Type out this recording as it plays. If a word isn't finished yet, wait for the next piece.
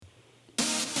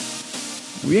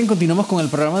Muy bien, continuamos con el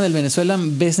programa del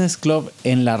Venezuelan Business Club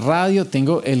en la radio.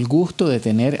 Tengo el gusto de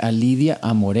tener a Lidia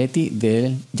Amoretti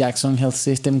del Jackson Health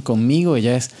System conmigo.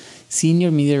 Ella es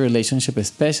Senior Media Relationship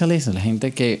Specialist, la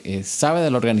gente que sabe de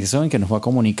la organización y que nos va a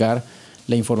comunicar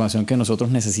la información que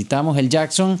nosotros necesitamos. El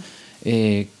Jackson,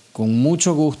 con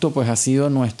mucho gusto, pues ha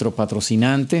sido nuestro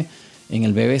patrocinante en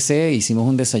el BBC. Hicimos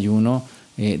un desayuno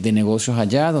de negocios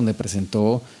allá, donde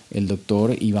presentó el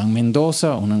doctor Iván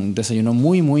Mendoza, un desayuno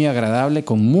muy, muy agradable,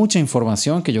 con mucha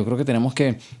información que yo creo que tenemos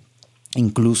que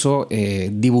incluso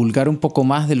divulgar un poco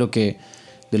más de lo que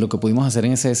pudimos hacer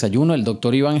en ese desayuno. El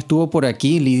doctor Iván estuvo por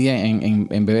aquí, Lidia,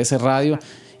 en BBC Radio,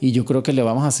 y yo creo que le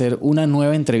vamos a hacer una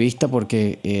nueva entrevista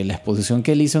porque la exposición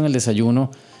que él hizo en el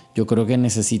desayuno yo creo que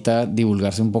necesita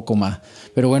divulgarse un poco más.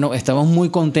 Pero bueno, estamos muy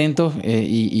contentos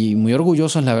y muy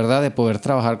orgullosos, la verdad, de poder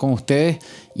trabajar con ustedes,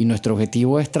 y nuestro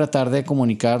objetivo es tratar de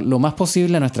comunicar lo más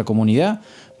posible a nuestra comunidad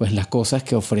pues las cosas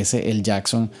que ofrece el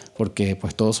Jackson, porque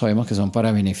pues todos sabemos que son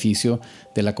para beneficio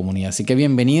de la comunidad. Así que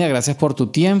bienvenida, gracias por tu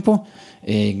tiempo,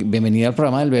 bienvenida al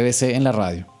programa del BBC en la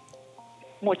radio.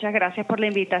 Muchas gracias por la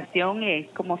invitación.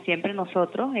 Como siempre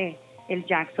nosotros, el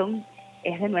Jackson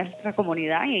es de nuestra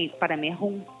comunidad y para mí es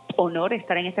un honor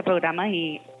estar en este programa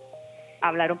y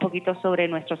hablar un poquito sobre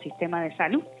nuestro sistema de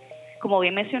salud. Como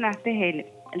bien mencionaste,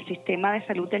 el sistema de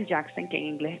salud del Jackson, que en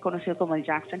inglés es conocido como el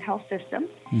Jackson Health System,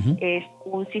 es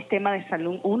un sistema de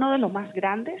salud, uno de los más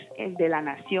grandes de la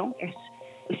nación. Es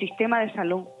el sistema de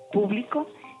salud público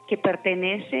que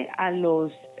pertenece a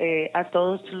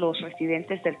todos los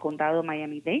residentes del condado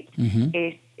Miami-Dade.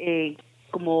 Es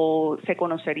como se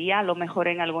conocería a lo mejor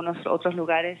en algunos otros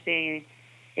lugares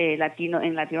en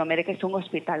Latinoamérica, es un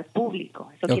hospital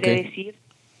público. Eso quiere decir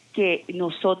que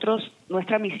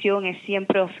nuestra misión es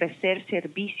siempre ofrecer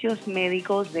servicios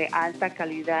médicos de alta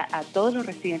calidad a todos los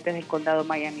residentes del condado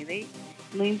Miami-Dade,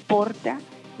 no importa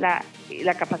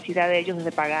la capacidad de ellos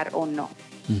de pagar o no.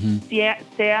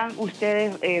 Sean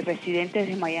ustedes residentes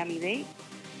de Miami-Dade,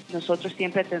 nosotros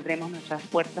siempre tendremos nuestras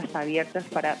puertas abiertas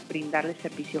para brindarles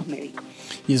servicios médicos.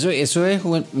 Y eso es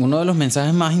uno de los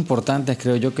mensajes más importantes,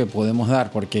 creo yo, que podemos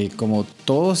dar, porque como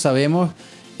todos sabemos,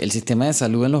 el sistema de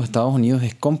salud en los Estados Unidos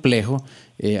es complejo.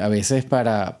 A veces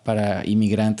para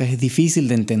inmigrantes es difícil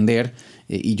de entender,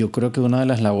 y yo creo que una de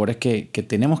las labores que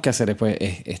tenemos que hacer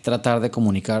es tratar de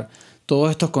comunicar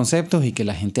todos estos conceptos y que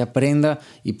la gente aprenda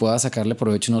y pueda sacarle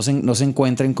provecho, no se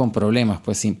encuentren con problemas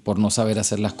pues por no saber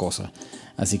hacer las cosas.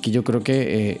 Así que yo creo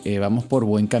que vamos por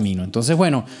buen camino. Entonces,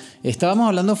 bueno, estábamos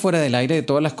hablando fuera del aire de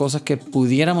todas las cosas que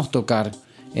pudiéramos tocar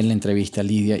en la entrevista,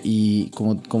 Lidia, y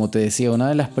como te decía, una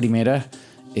de las primeras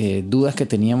dudas que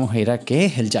teníamos era ¿qué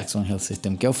es el Jackson Health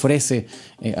System? ¿Qué ofrece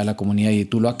a la comunidad? Y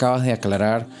tú lo acabas de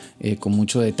aclarar con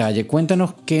mucho detalle.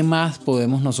 Cuéntanos qué más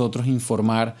podemos nosotros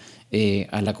informar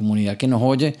a la comunidad que nos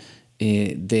oye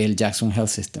del Jackson Health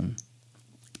System.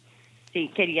 Sí,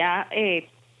 quería,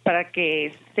 para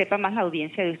que sepa más la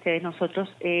audiencia de ustedes, nosotros,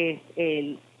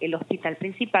 el hospital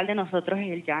principal de nosotros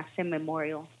es el Jackson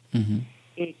Memorial.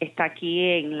 Está aquí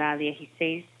en la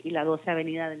 16 y la 12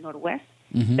 Avenida del Norwest,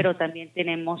 pero también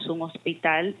tenemos un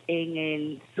hospital en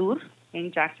el sur,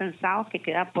 en Jackson South, que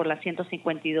queda por la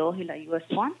 152 y la US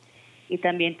 1, y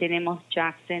también tenemos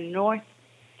Jackson North,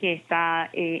 que está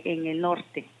en el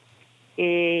norte.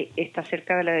 Está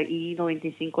cerca de la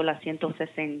I-95, la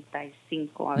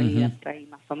 165 avenida, ahí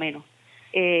más o menos.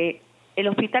 El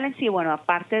hospital en sí, bueno,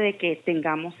 aparte de que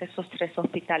tengamos esos 3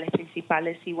 hospitales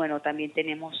principales, y bueno, también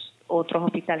tenemos otros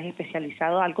hospitales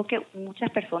especializados. Algo que muchas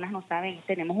personas no saben,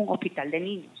 tenemos un hospital de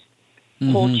niños,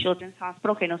 Whole Children's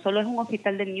Hospital, que no solo es un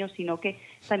hospital de niños, sino que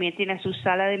también tiene su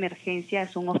sala de emergencia.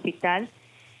 Es un hospital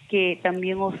que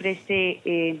también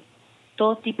ofrece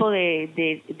todo tipo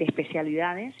de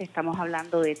especialidades. Estamos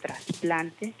hablando de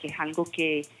trasplantes, que es algo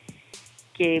que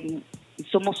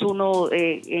somos uno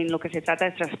en lo que se trata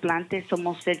de trasplantes.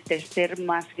 Somos el tercer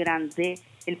más grande,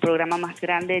 el programa más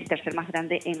grande, el tercer más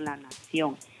grande en la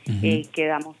nación.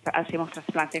 Hacemos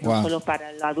trasplantes no solo para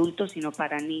adultos, sino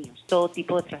para niños. Todo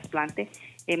tipo de trasplantes.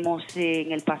 Hemos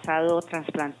en el pasado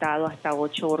trasplantado hasta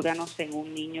 8 órganos en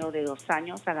un niño de 2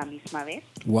 años a la misma vez.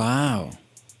 ¡Wow!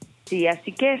 Sí,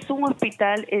 así que es un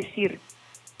hospital, es decir,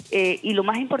 y lo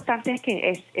más importante es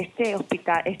que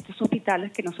estos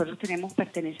hospitales que nosotros tenemos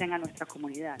pertenecen a nuestra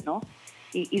comunidad, ¿no?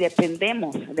 Y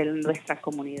dependemos de nuestra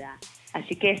comunidad.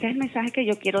 Así que ese es el mensaje que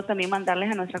yo quiero también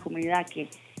mandarles a nuestra comunidad, que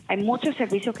hay muchos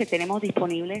servicios que tenemos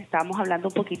disponibles. Estábamos hablando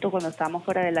un poquito cuando estábamos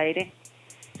fuera del aire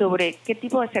sobre qué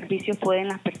tipo de servicios pueden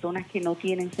las personas que no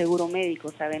tienen seguro médico.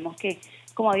 Sabemos que,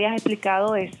 como habías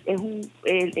explicado,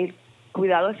 el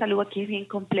cuidado de salud aquí es bien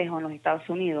complejo en los Estados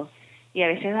Unidos. y a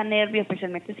veces da nervios,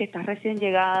 especialmente si estás recién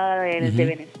llegada de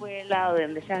Venezuela o de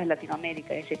donde seas, de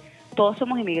Latinoamérica. Es decir, todos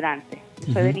somos inmigrantes,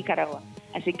 yo soy de Nicaragua.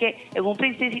 Así que en un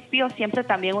principio siempre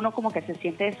también uno como que se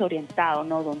siente desorientado,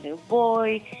 ¿no? ¿Dónde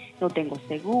voy? No tengo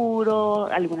seguro,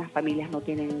 algunas familias no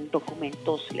tienen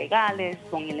documentos legales,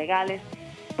 son ilegales.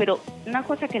 Pero una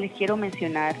cosa que les quiero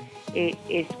mencionar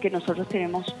es que nosotros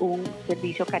tenemos un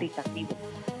servicio caritativo.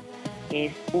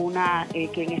 Es una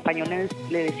que en español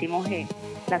le decimos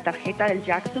la tarjeta del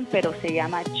Jackson, pero se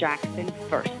llama Jackson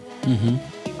First.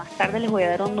 Y más tarde les voy a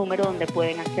dar un número donde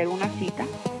pueden hacer una cita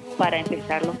para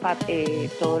empezar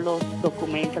todos los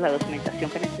documentos, la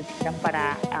documentación que necesitan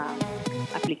para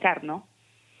aplicar, ¿no?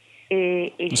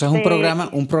 O sea, es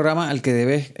un programa al que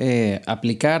debes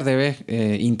aplicar, debes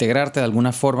integrarte de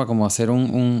alguna forma, como hacer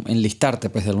enlistarte,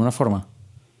 pues, de alguna forma.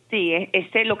 Sí,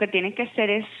 lo que tienen que hacer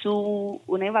es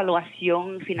una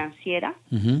evaluación financiera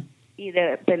y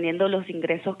dependiendo de los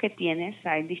ingresos que tienes,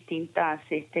 hay distintos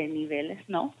niveles,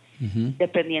 ¿no?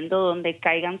 Dependiendo de dónde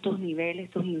caigan tus niveles,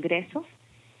 tus ingresos,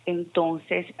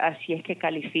 entonces así es que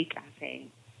califican. ¿Sí?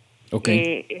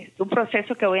 Okay. Es un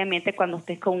proceso que obviamente cuando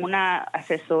estés con una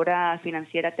asesora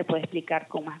financiera te puede explicar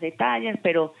con más detalles,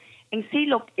 pero en sí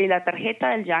la tarjeta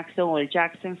del Jackson o el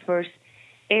Jackson First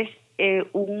es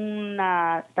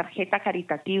una tarjeta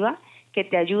caritativa que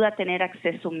te ayuda a tener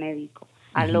acceso médico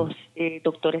a los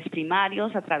doctores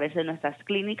primarios a través de nuestras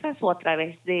clínicas o a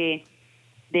través de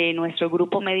nuestro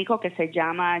grupo médico que se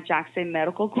llama Jackson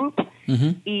Medical Group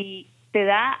y te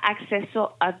da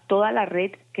acceso a toda la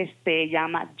red que se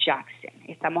llama Jackson.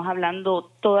 Estamos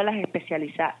hablando todas las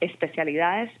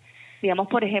especialidades. Digamos,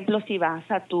 por ejemplo, si vas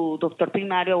a tu doctor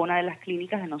primario a una de las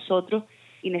clínicas de nosotros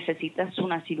y necesitas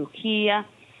una cirugía,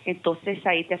 entonces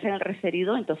ahí te hacen el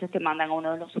referido, entonces te mandan a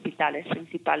uno de los hospitales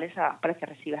principales para que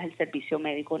recibas el servicio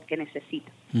médico que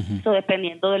necesitas. Eso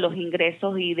dependiendo de los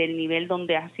ingresos y del nivel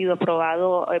donde has sido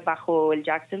aprobado bajo el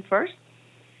Jackson First,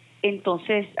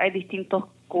 entonces hay distintos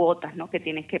cuotas, ¿no? Que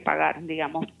tienes que pagar,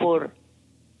 digamos, por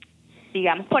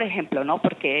ejemplo, ¿no?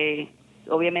 Porque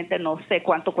obviamente no sé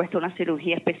cuánto cuesta una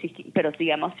cirugía específica, pero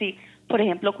digamos, si, por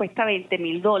ejemplo, cuesta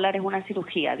 $20,000 una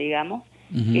cirugía, digamos,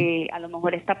 a lo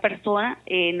mejor esta persona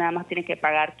nada más tiene que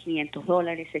pagar $500,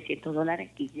 $600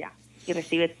 y ya, y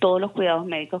recibe todos los cuidados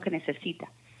médicos que necesita.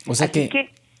 O sea que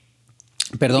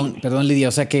Perdón, Lidia,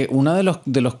 o sea que uno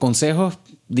de los consejos,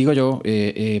 digo yo,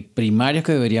 primarios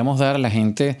que deberíamos dar a la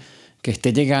gente que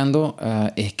esté llegando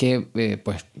es que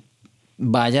pues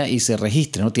vaya y se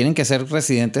registre, ¿no? Tienen que ser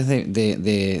residentes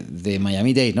de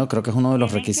Miami-Dade, ¿no? Creo que es uno de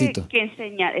los requisitos. Que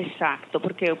enseñar, exacto,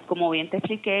 porque como bien te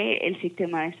expliqué, el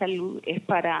sistema de salud es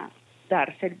para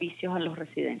dar servicios a los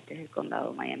residentes del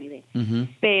condado de Miami-Dade.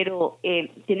 Pero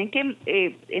tienen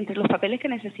que, entre los papeles que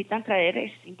necesitan traer,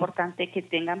 es importante que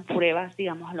tengan pruebas,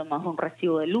 digamos, a lo mejor un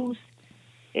recibo de luz,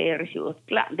 recibo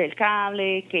del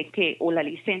cable, o la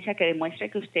licencia que demuestre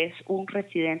que usted es un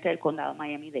residente del condado de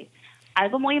Miami-Dade.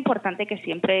 Algo muy importante que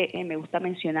siempre me gusta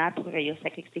mencionar, porque yo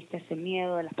sé que existe ese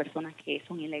miedo de las personas que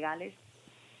son ilegales,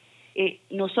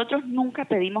 nosotros nunca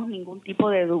pedimos ningún tipo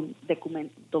de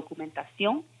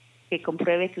documentación que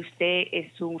compruebe que usted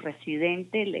es un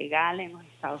residente legal en los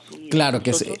Estados Unidos. Claro,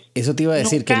 que eso te iba a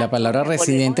decir, que la palabra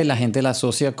residente la gente la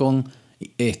asocia con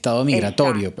estado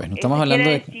migratorio, exacto. Pues no estamos hablando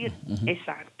de...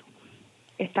 Exacto,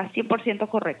 está 100%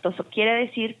 correcto. Eso quiere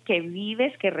decir que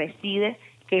vives, que resides,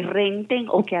 que renten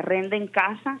o que arrenden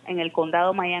casa en el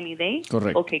condado Miami-Dade.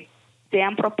 Correcto. O que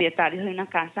sean propietarios de una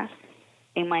casa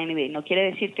en Miami-Dade. No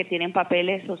quiere decir que tienen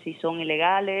papeles o si son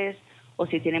ilegales o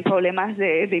si tienen problemas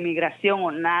de inmigración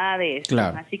o nada de eso.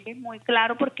 Claro. Así que es muy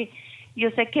claro porque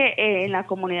yo sé que en la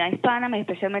comunidad hispana,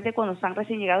 especialmente cuando están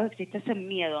recién llegados, existe ese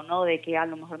miedo, ¿no? De que a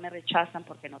lo mejor me rechazan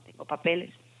porque no tengo papeles.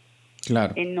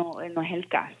 Claro. No es el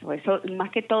caso. Eso,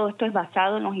 más que todo, esto es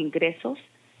basado en los ingresos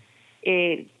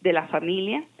de la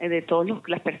familia, de todas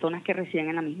las personas que residen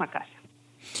en la misma casa.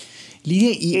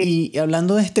 Lidia, y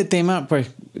hablando de este tema,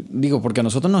 pues digo, porque a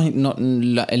nosotros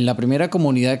en la primera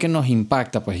comunidad que nos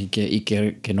impacta, pues, y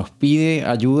que nos pide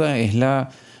ayuda es la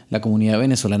comunidad de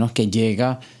venezolanos que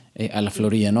llega a la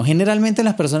Florida, ¿no? Generalmente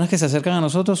las personas que se acercan a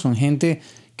nosotros son gente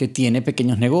que tiene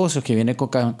pequeños negocios, que viene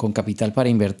con capital para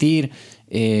invertir,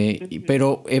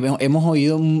 pero hemos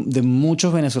oído de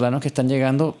muchos venezolanos que están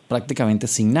llegando prácticamente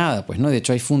sin nada, pues, ¿no? De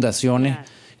hecho hay fundaciones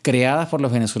creadas por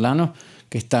los venezolanos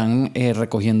que están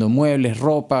recogiendo muebles,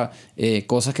 ropa,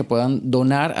 cosas que puedan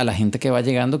donar a la gente que va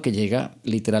llegando, que llega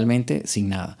literalmente sin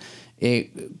nada.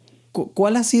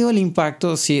 ¿Cuál ha sido el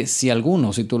impacto, si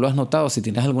alguno, si tú lo has notado, si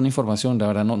tienes alguna información? La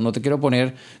verdad, no te quiero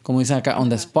poner, como dicen acá, on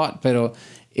the spot, pero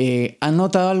 ¿Han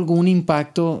notado algún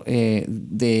impacto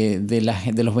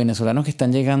de los venezolanos que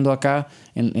están llegando acá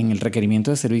en el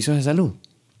requerimiento de servicios de salud?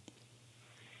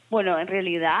 Bueno, en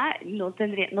realidad no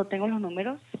tengo los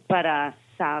números para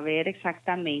saber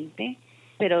exactamente,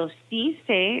 pero sí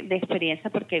sé de experiencia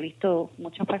porque he visto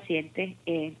muchos pacientes.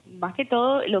 Más que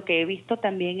todo, lo que he visto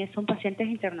también son pacientes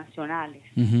internacionales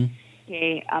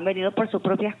que han venido por sus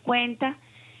propias cuentas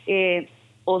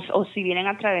o si vienen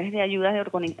a través de ayudas de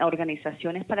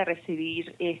organizaciones para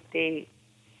recibir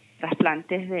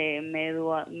trasplantes de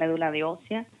médula de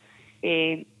ósea.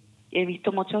 He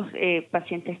visto muchos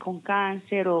pacientes con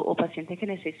cáncer o pacientes que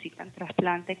necesitan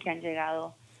trasplantes que han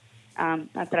llegado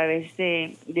a través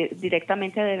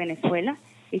directamente de Venezuela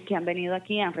y que han venido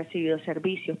aquí y han recibido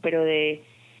servicios, pero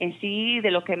en sí,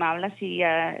 de lo que me habla, sí,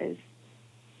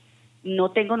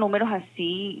 no tengo números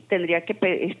así, tendría que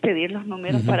pedir los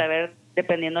números para ver,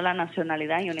 dependiendo de la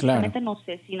nacionalidad, y honestamente no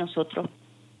sé si nosotros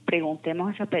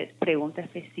preguntemos esa pregunta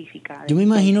específica. Yo me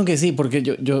imagino que sí, porque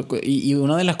y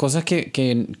una de las cosas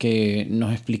que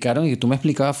nos explicaron y que tú me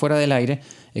explicabas fuera del aire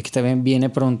es que también viene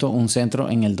pronto un centro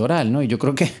en El Doral, ¿no? Y yo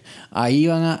creo que ahí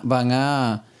van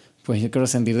a pues yo creo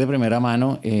sentir de primera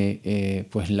mano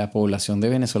pues la población de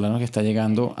venezolanos que está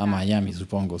llegando a Miami,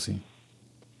 supongo, sí.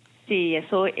 Sí,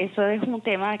 eso es un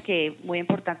tema que muy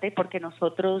importante porque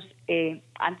nosotros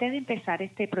antes de empezar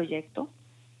este proyecto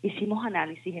hicimos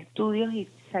análisis, estudios y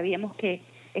sabíamos que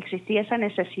existía esa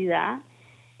necesidad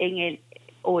en el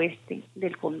oeste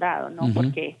del condado, ¿no?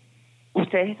 Porque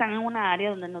ustedes están en una área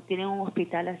donde no tienen un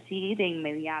hospital así de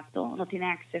inmediato, no tienen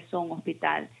acceso a un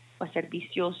hospital o a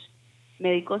servicios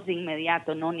médicos de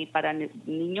inmediato, ¿no? Ni para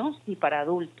niños ni para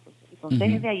adultos.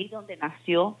 Entonces es de ahí donde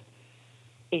nació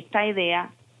esta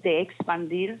idea de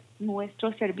expandir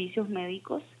nuestros servicios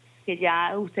médicos, que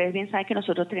ya ustedes bien saben que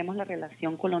nosotros tenemos la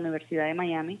relación con la Universidad de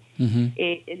Miami.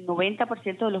 El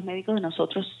 90% de los médicos de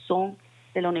nosotros son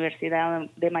de la Universidad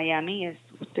de Miami.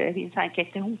 Ustedes bien saben que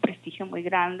este es un prestigio muy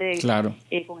grande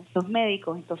con estos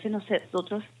médicos. Entonces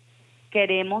nosotros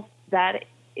queremos dar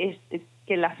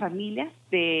que las familias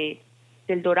del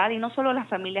Doral, y no solo las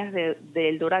familias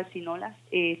del Doral, sino las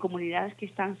comunidades que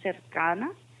están cercanas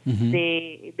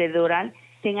del Doral,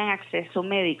 tengan acceso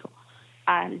médico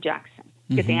al Jackson,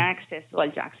 que tengan acceso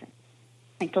al Jackson.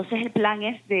 Entonces el plan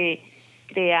es de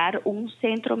crear un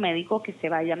centro médico que se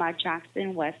va a llamar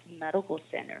Jackson West Medical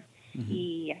Center.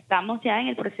 Y estamos ya en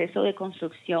el proceso de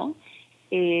construcción.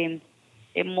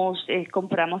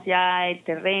 Compramos ya el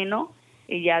terreno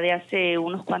ya de hace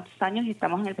unos cuantos años y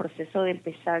estamos en el proceso de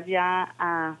empezar ya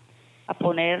a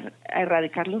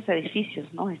erradicar los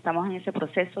edificios, ¿no? Estamos en ese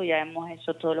proceso, ya hemos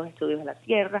hecho todos los estudios de la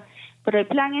tierra, pero el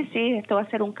plan es sí, esto va a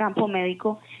ser un campo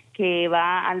médico que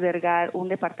va a albergar un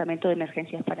departamento de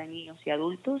emergencias para niños y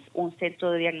adultos, un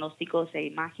centro de diagnósticos e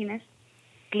imágenes,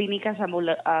 clínicas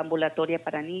ambulatorias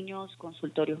para niños,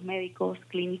 consultorios médicos,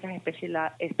 clínicas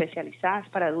especializadas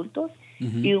para adultos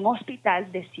y un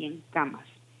hospital de 100 camas.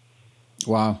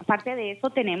 Wow. Aparte de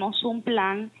eso, tenemos un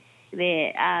plan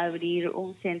de abrir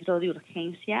un centro de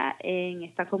urgencia en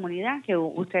esta comunidad, que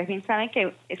ustedes bien saben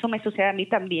que eso me sucede a mí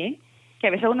también, que a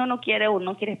veces uno no quiere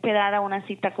esperar a una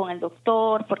cita con el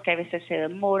doctor porque a veces se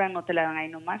demoran, no te la dan ahí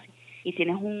nomás, y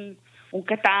tienes un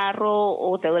catarro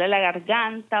o te duele la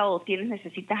garganta o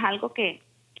necesitas algo que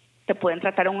te pueden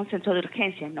tratar en un centro de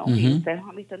urgencia, ¿no? Y ustedes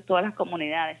han visto en todas las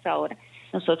comunidades ahora.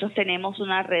 Nosotros tenemos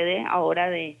una red ahora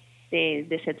de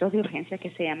centros de urgencia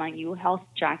que se llaman UHealth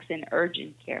Jackson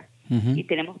Urgent Care. Y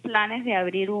tenemos planes de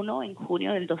abrir uno en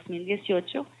junio del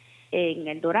 2018 en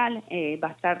El Doral. Va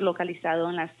a estar localizado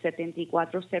en la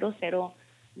 7400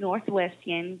 Northwest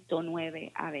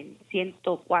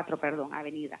 104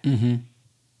 Avenida.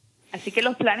 Así que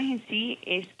los planes en sí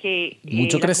es que...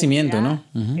 mucho crecimiento, ¿no?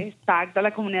 Exacto,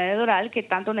 la comunidad de Doral que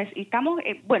tanto necesitamos.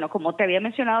 Bueno, como te había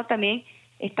mencionado también,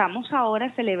 estamos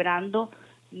ahora celebrando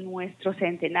nuestro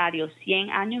centenario, 100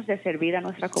 años de servir a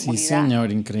nuestra comunidad. Sí,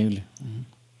 señor, increíble.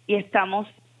 Y estamos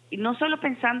no solo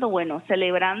pensando,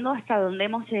 celebrando hasta donde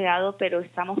hemos llegado, pero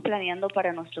estamos planeando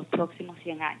para nuestros próximos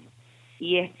 100 años.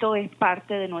 Y esto es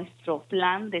parte de nuestro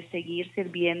plan de seguir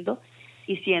sirviendo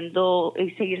y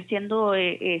seguir siendo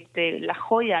la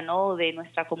joya, ¿no?, de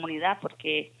nuestra comunidad,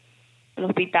 porque el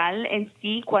hospital en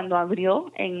sí, cuando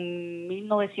abrió en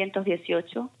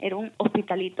 1918, era un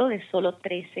hospitalito de solo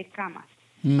 13 camas.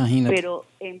 Imagínate. Pero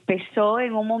empezó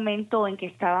en un momento en que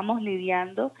estábamos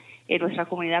lidiando en nuestra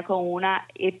comunidad con una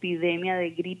epidemia de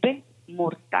gripe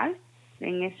mortal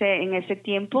en ese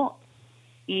tiempo,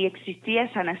 y existía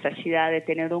esa necesidad de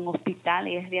tener un hospital,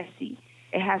 y es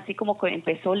así como que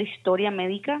empezó la historia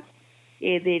médica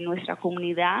de nuestra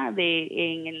comunidad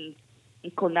en el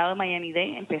el condado de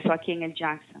Miami-Dade, empezó aquí en el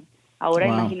Jackson. Ahora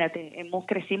imagínate,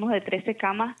 crecimos de 13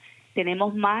 camas,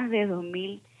 tenemos más de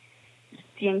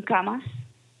 2,100 camas.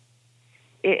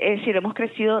 Es decir, hemos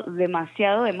crecido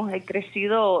demasiado, hemos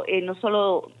crecido no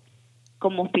solo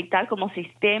como hospital, como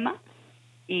sistema,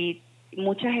 y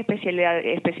muchas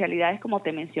especialidades como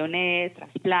te mencioné,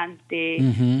 trasplante,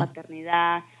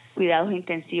 maternidad, cuidados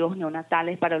intensivos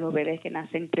neonatales para los bebés que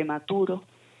nacen prematuros.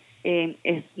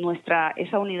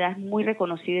 Esa unidad es muy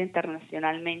reconocida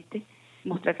internacionalmente.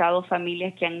 Hemos tratado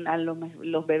familias que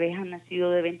los bebés han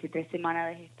nacido de 23 semanas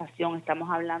de gestación. Estamos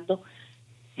hablando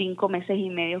 5 meses y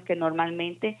medio que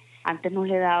normalmente antes no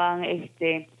le daban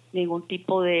ningún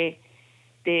tipo de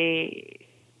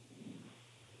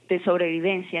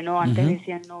sobrevivencia, ¿no? Antes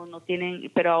decían no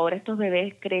tienen, pero ahora estos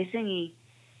bebés crecen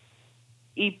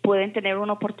y pueden tener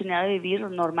una oportunidad de vivir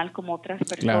normal como otras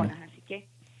personas. Claro. Así que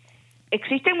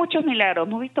existen muchos milagros,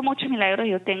 hemos visto muchos milagros.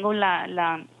 Yo tengo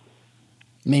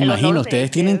me imagino, ustedes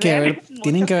tienen que haber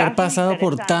pasado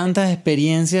por tantas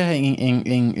experiencias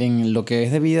en lo que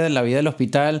es la vida del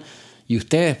hospital, y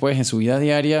ustedes pues en su vida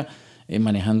diaria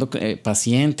manejando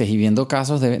pacientes y viendo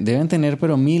casos deben tener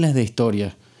pero miles de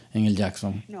historias en el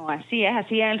Jackson. No, así es.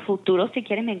 En el futuro, si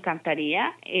quieren, me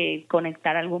encantaría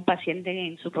conectar a algún paciente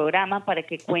en su programa para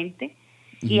que cuente.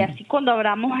 Y así cuando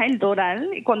abramos el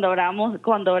Doral, cuando abramos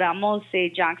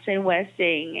Jackson West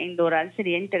en Doral,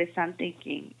 sería interesante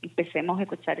que empecemos a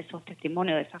escuchar esos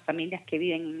testimonios de esas familias que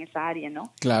viven en esa área,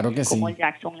 ¿no? Claro que sí. Cómo el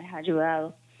Jackson les ha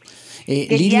ayudado. Lidia,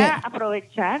 quería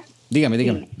aprovechar.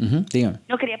 Dígame.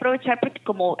 No, quería aprovechar porque,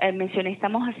 como mencioné,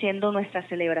 estamos haciendo nuestra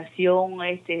celebración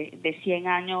de 100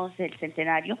 años del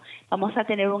centenario. Vamos a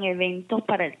tener un evento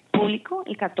para el público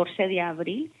el 14 de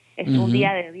abril. Es un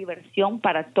día de diversión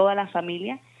para toda la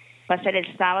familia. Va a ser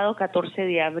el sábado 14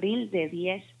 de abril de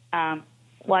 10 a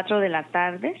 4 de la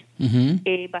tarde.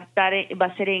 Va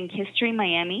a ser en History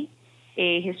Miami.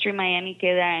 History Miami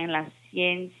queda en la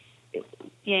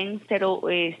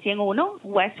 101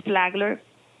 West Flagler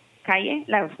calle,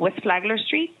 la West Flagler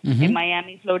Street, en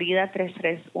Miami, Florida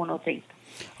 33130.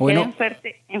 Bueno. Queda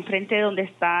enfrente de donde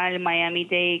está el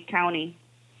Miami-Dade County,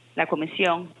 la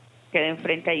comisión, queda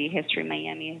enfrente allí, History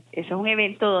Miami. Eso es un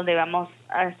evento donde vamos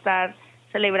a estar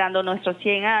celebrando nuestros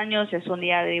 100 años. Es un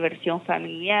día de diversión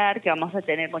familiar, que vamos a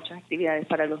tener muchas actividades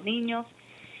para los niños.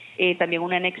 También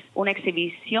una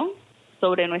exhibición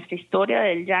sobre nuestra historia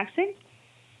del Jackson,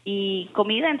 y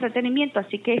comida, entretenimiento.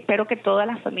 Así que espero que todas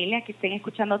las familias que estén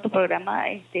escuchando tu programa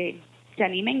se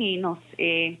animen y nos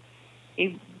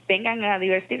vengan a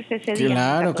divertirse ese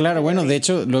día. Claro. Bueno, de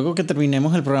hecho, luego que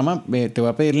terminemos el programa, te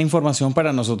voy a pedir la información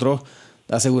para nosotros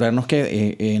asegurarnos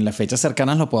que en las fechas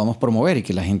cercanas lo podamos promover y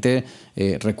que la gente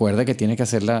recuerde que tiene que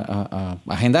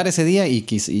agendar ese día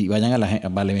y vayan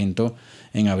al evento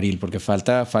en abril, porque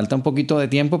falta un poquito de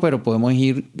tiempo, pero podemos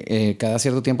ir cada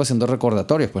cierto tiempo haciendo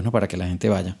recordatorios, pues, ¿no? Para que la gente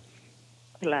vaya.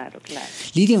 Claro.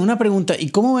 Lidia, una pregunta. ¿Y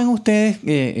cómo ven ustedes,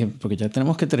 porque ya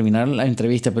tenemos que terminar la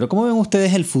entrevista, pero cómo ven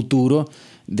ustedes el futuro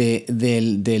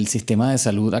del sistema de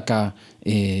salud acá?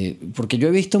 Porque yo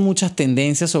he visto muchas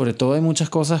tendencias, sobre todo hay muchas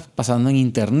cosas pasando en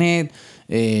internet,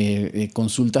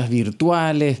 consultas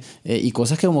virtuales y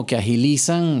cosas que como que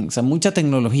agilizan, o sea, mucha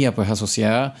tecnología pues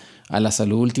asociada a la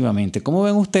salud últimamente. ¿Cómo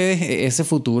ven ustedes ese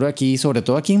futuro aquí, sobre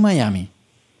todo aquí en Miami?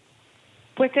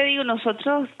 Pues te digo,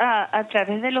 nosotros a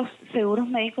través de los seguros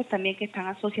médicos también que están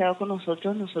asociados con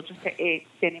nosotros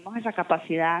tenemos esa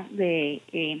capacidad de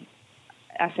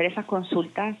hacer esas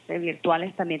consultas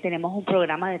virtuales. También tenemos un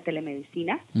programa de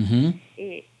telemedicina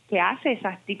que hace ese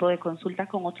tipo de consultas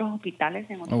con otros hospitales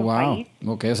en otros países.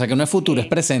 Okay, o sea que no es futuro, es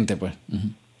presente, pues.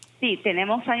 Sí,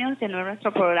 tenemos años de tener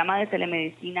nuestro programa de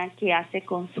telemedicina que hace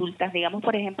consultas. Digamos,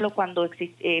 por ejemplo, cuando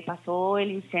pasó el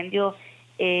incendio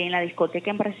en la discoteca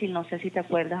en Brasil, no sé si te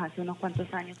acuerdas, hace unos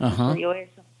cuantos años sucedió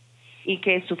eso, y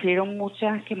que sufrieron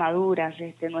muchas quemaduras.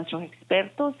 Nuestros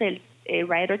expertos del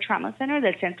Ryder Trauma Center,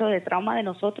 del centro de trauma de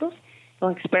nosotros,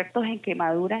 los expertos en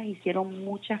quemaduras hicieron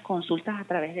muchas consultas a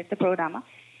través de este programa.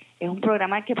 Es un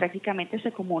programa que prácticamente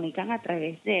se comunican a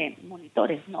través de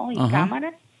monitores, ¿no? Y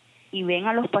cámaras, y ven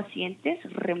a los pacientes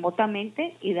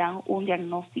remotamente y dan un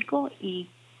diagnóstico y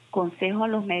consejo a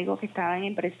los médicos que estaban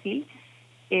en Brasil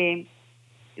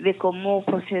de cómo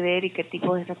proceder y qué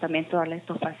tipo de tratamiento darle a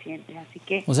estos pacientes. Así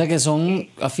que, o sea que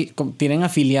tienen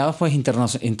afiliados pues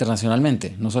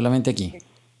internacionalmente, no solamente aquí.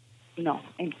 No,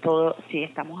 en todo, sí,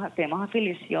 tenemos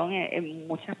afiliación en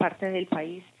muchas partes del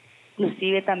país.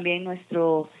 Inclusive también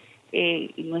nuestro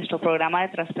programa de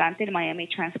trasplante, el Miami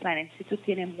Transplant Institute,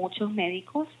 tiene muchos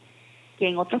médicos que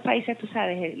en otros países, tú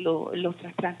sabes, los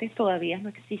trasplantes todavía no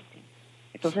existen.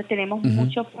 Entonces tenemos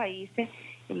muchos países,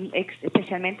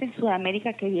 especialmente en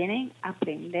Sudamérica, que vienen a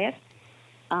aprender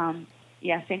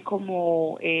y hacen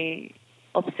como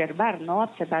observar, ¿no?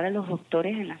 Observar a los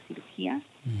doctores en la cirugía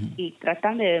y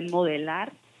tratan de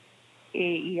modelar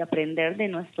y aprender de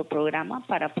nuestro programa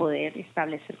para poder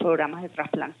establecer programas de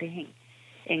trasplantes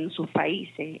en sus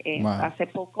países. Hace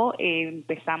poco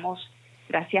empezamos,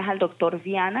 gracias al doctor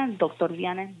Viana. El doctor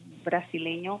Viana es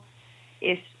brasileño,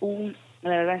 la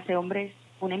verdad, ese hombre es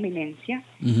una eminencia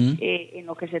en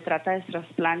lo que se trata de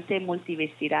trasplante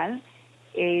multivisceral.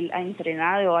 Él ha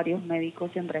entrenado a varios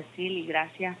médicos en Brasil y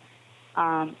gracias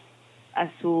a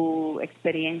su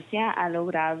experiencia ha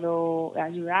ayudado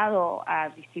a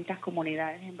distintas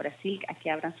comunidades en Brasil a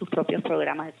que abran sus propios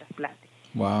programas de trasplante.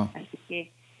 Wow. Así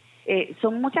que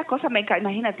son muchas cosas,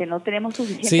 imagínate, no tenemos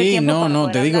suficiente Sí, tiempo.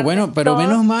 no, te digo, bueno, pero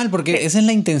menos mal, porque esa es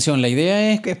la intención. La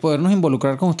idea es que podernos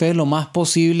involucrar con ustedes lo más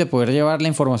posible, poder llevar la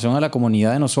información a la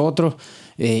comunidad de nosotros,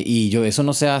 y eso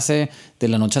no se hace de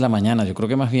la noche a la mañana. Yo creo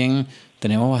que más bien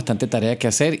tenemos bastante tarea que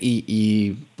hacer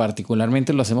y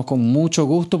particularmente lo hacemos con mucho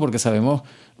gusto porque sabemos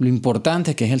lo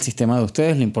importante que es el sistema de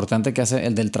ustedes, lo importante que hace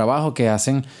el del trabajo que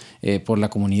hacen por la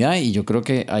comunidad, y yo creo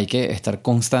que hay que estar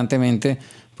constantemente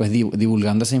pues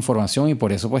divulgando esa información, y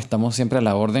por eso pues estamos siempre a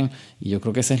la orden, y yo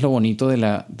creo que ese es lo bonito de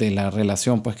la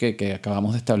relación pues que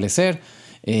acabamos de establecer,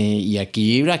 y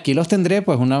aquí los tendré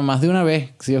pues más de una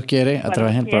vez, si Dios quiere, a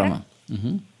través del programa.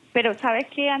 Pero ¿sabes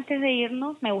qué? Antes de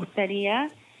irnos me gustaría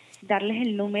darles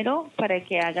el número para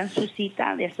que hagan su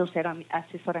cita de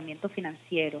asesoramiento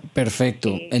financiero.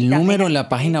 Perfecto. El número en la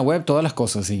página web, todas las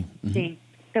cosas, sí. Sí.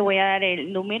 Te voy a dar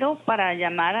el número para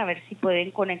llamar a ver si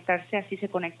pueden conectarse, así se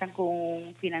conectan con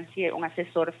un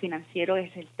asesor financiero.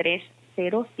 Es el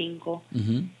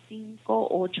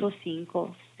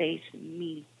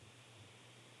 305-585-6000.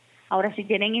 Ahora, si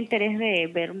tienen interés de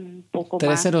ver un poco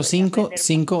más...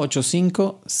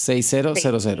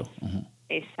 305-585-6000.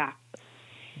 Exacto.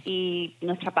 Y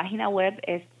nuestra página web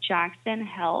es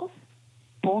jacksonhealth.org.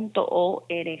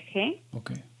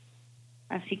 Okay.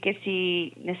 Así que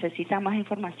si necesitan más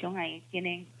información, ahí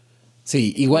tienen...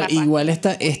 Sí, igual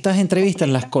estas entrevistas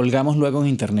las colgamos luego en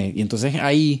internet, y entonces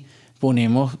ahí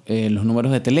ponemos los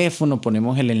números de teléfono,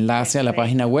 ponemos el enlace a la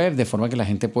página web, de forma que la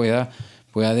gente pueda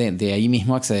de ahí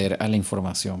mismo acceder a la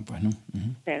información, pues, ¿no?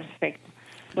 Perfecto.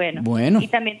 Bueno, y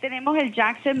también tenemos el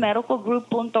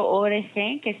jacksonmedicalgroup.org,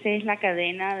 que esa es la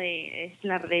cadena es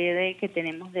la red que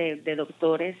tenemos de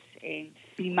doctores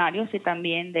primarios y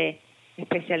también de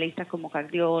especialistas como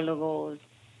cardiólogos,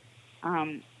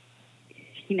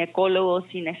 ginecólogos,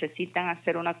 si necesitan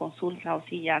hacer una consulta o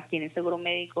si ya tienen seguro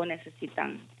médico,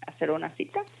 necesitan hacer una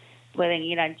cita, pueden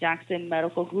ir a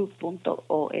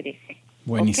jacksonmedicalgroup.org.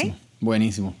 Buenísimo, ¿okay?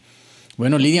 Buenísimo.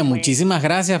 Bueno, Lidia, muchísimas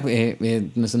gracias.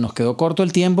 Nos quedó corto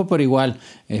el tiempo, pero igual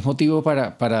es motivo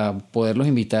para poderlos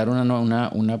invitar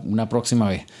una próxima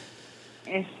vez.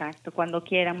 Exacto, cuando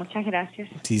quiera. Muchas gracias.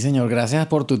 Sí, señor. Gracias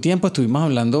por tu tiempo. Estuvimos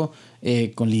hablando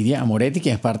con Lidia Amoretti,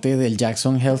 que es parte del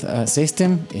Jackson Health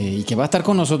System, y que va a estar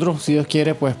con nosotros, si Dios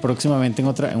quiere, pues próximamente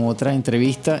en otra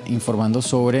entrevista, informando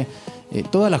sobre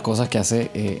todas las cosas que hace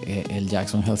el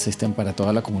Jackson Health System para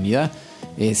toda la comunidad.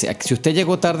 Si usted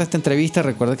llegó tarde a esta entrevista,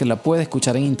 recuerde que la puede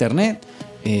escuchar en internet.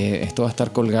 Esto va a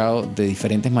estar colgado de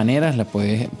diferentes maneras.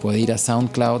 Puede ir a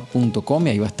soundcloud.com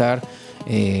y ahí va a estar.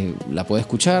 La puede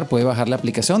escuchar, puede bajar la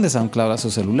aplicación de SoundCloud a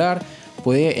su celular,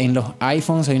 en los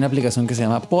iPhones hay una aplicación que se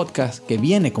llama Podcast, que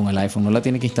viene con el iPhone, no la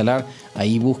tiene que instalar,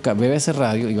 ahí busca BBC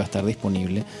Radio y va a estar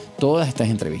disponible todas estas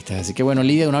entrevistas. Así que bueno,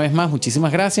 Lidia, una vez más,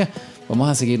 muchísimas gracias. Vamos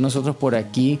a seguir nosotros por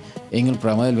aquí en el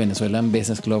programa del Venezuelan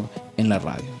Business Club en la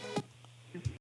radio.